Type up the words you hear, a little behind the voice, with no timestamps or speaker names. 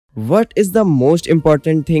What is the most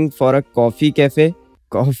important thing for a coffee cafe?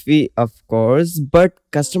 Coffee, of course, but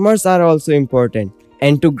customers are also important.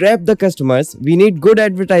 And to grab the customers, we need good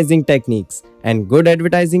advertising techniques. And good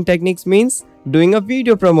advertising techniques means doing a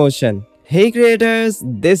video promotion. Hey creators,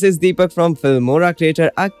 this is Deepak from Filmora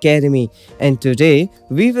Creator Academy, and today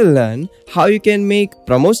we will learn how you can make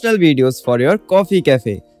promotional videos for your coffee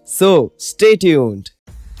cafe. So stay tuned.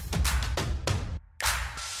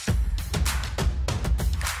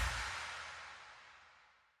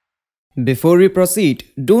 Before we proceed,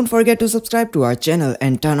 don't forget to subscribe to our channel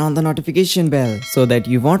and turn on the notification bell so that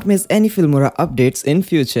you won't miss any Filmora updates in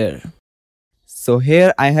future. So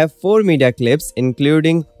here I have 4 media clips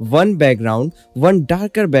including one background, one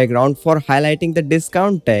darker background for highlighting the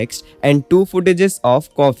discount text and 2 footages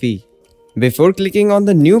of coffee. Before clicking on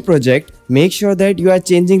the new project, make sure that you are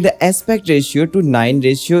changing the aspect ratio to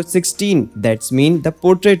 9:16. That's mean the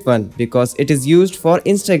portrait one because it is used for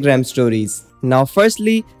Instagram stories. Now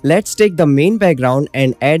firstly, let's take the main background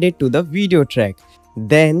and add it to the video track.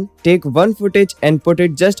 Then take one footage and put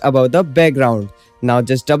it just above the background. Now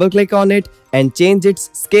just double click on it and change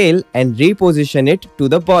its scale and reposition it to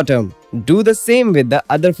the bottom. Do the same with the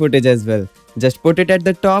other footage as well. Just put it at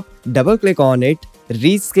the top, double click on it,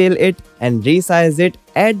 rescale it and resize it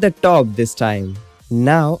at the top this time.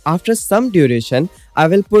 Now after some duration, I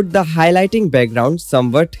will put the highlighting background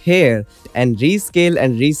somewhat here and rescale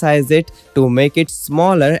and resize it to make it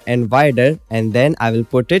smaller and wider, and then I will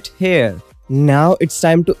put it here. Now it's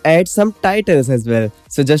time to add some titles as well.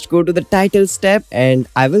 So just go to the titles tab and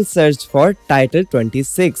I will search for title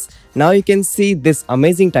 26. Now you can see this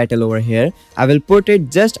amazing title over here. I will put it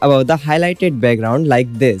just above the highlighted background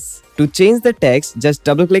like this. To change the text, just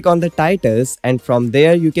double click on the titles and from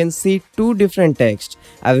there you can see 2 different texts.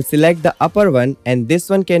 I will select the upper one and this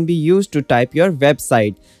one can be used to type your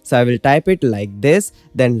website. So I will type it like this,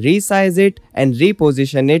 then resize it and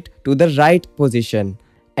reposition it to the right position.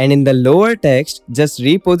 And in the lower text, just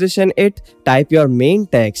reposition it, type your main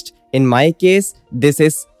text. In my case, this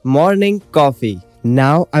is morning coffee.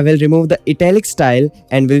 Now I will remove the italic style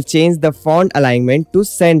and will change the font alignment to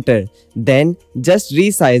center. Then just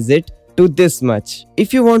resize it to this much.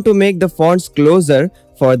 If you want to make the fonts closer,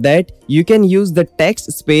 for that you can use the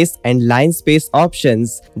text space and line space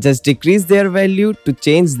options. Just decrease their value to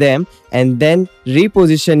change them and then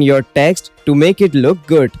reposition your text to make it look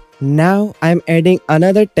good. Now I'm adding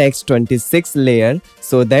another text 26 layer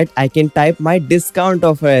so that I can type my discount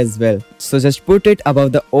offer as well. So just put it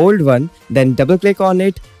above the old one, then double click on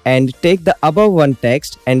it and take the above one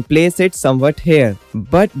text and place it somewhat here.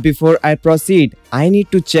 But before I proceed, I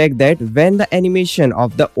need to check that when the animation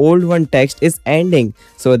of the old one text is ending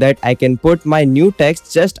so that I can put my new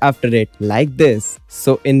text just after it like this.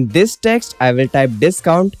 So in this text I will type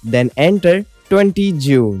discount, then enter 20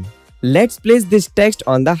 June. Let's place this text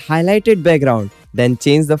on the highlighted background, then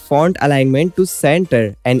change the font alignment to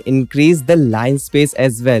center and increase the line space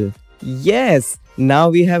as well. Yes, now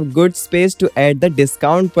we have good space to add the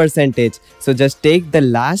discount percentage. So just take the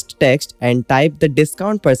last text and type the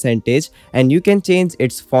discount percentage and you can change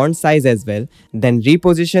its font size as well. Then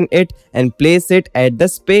reposition it and place it at the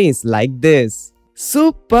space like this.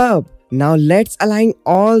 Superb! Now let's align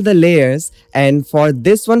all the layers, and for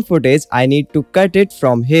this one footage I need to cut it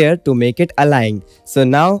from here to make it aligned. So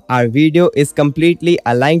now our video is completely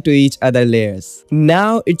aligned to each other layers.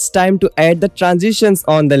 Now it's time to add the transitions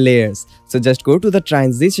on the layers. So just go to the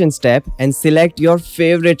transitions tab and select your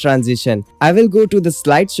favorite transition. I will go to the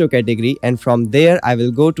slideshow category and from there I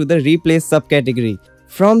will go to the replace subcategory.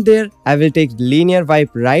 From there, I will take linear wipe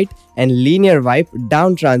right and linear wipe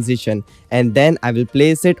down transition and then I will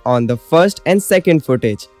place it on the first and second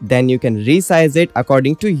footage. Then you can resize it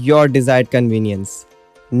according to your desired convenience.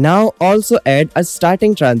 Now also add a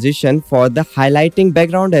starting transition for the highlighting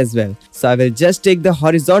background as well. So I will just take the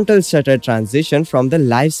horizontal shutter transition from the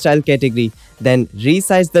lifestyle category, then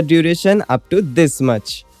resize the duration up to this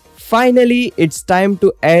much. Finally, it's time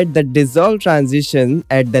to add the dissolve transition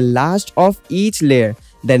at the last of each layer.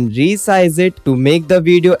 Then resize it to make the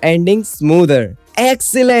video ending smoother.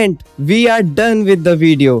 Excellent! We are done with the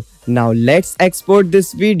video. Now let's export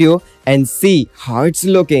this video and see how it's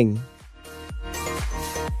looking.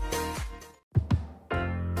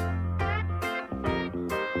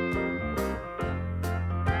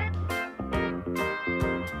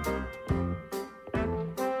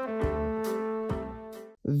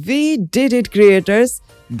 We did it, creators!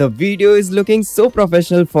 The video is looking so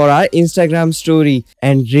professional for our Instagram story,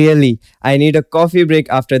 and really, I need a coffee break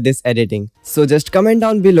after this editing. So just comment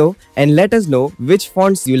down below and let us know which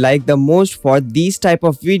fonts you like the most for these type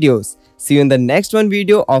of videos. See you in the next one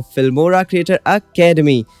video of Filmora Creator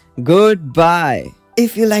Academy. Goodbye.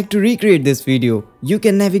 If you like to recreate this video, you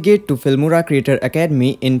can navigate to Filmora Creator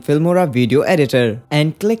Academy in Filmora Video Editor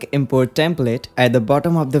and click Import Template at the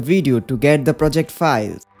bottom of the video to get the project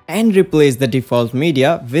files and replace the default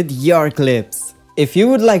media with your clips. If you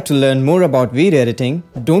would like to learn more about video editing,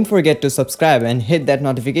 don't forget to subscribe and hit that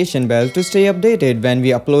notification bell to stay updated when we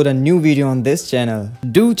upload a new video on this channel.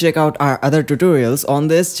 Do check out our other tutorials on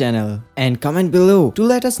this channel and comment below to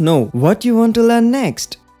let us know what you want to learn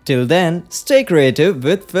next. Till then, stay creative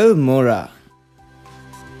with Filmora.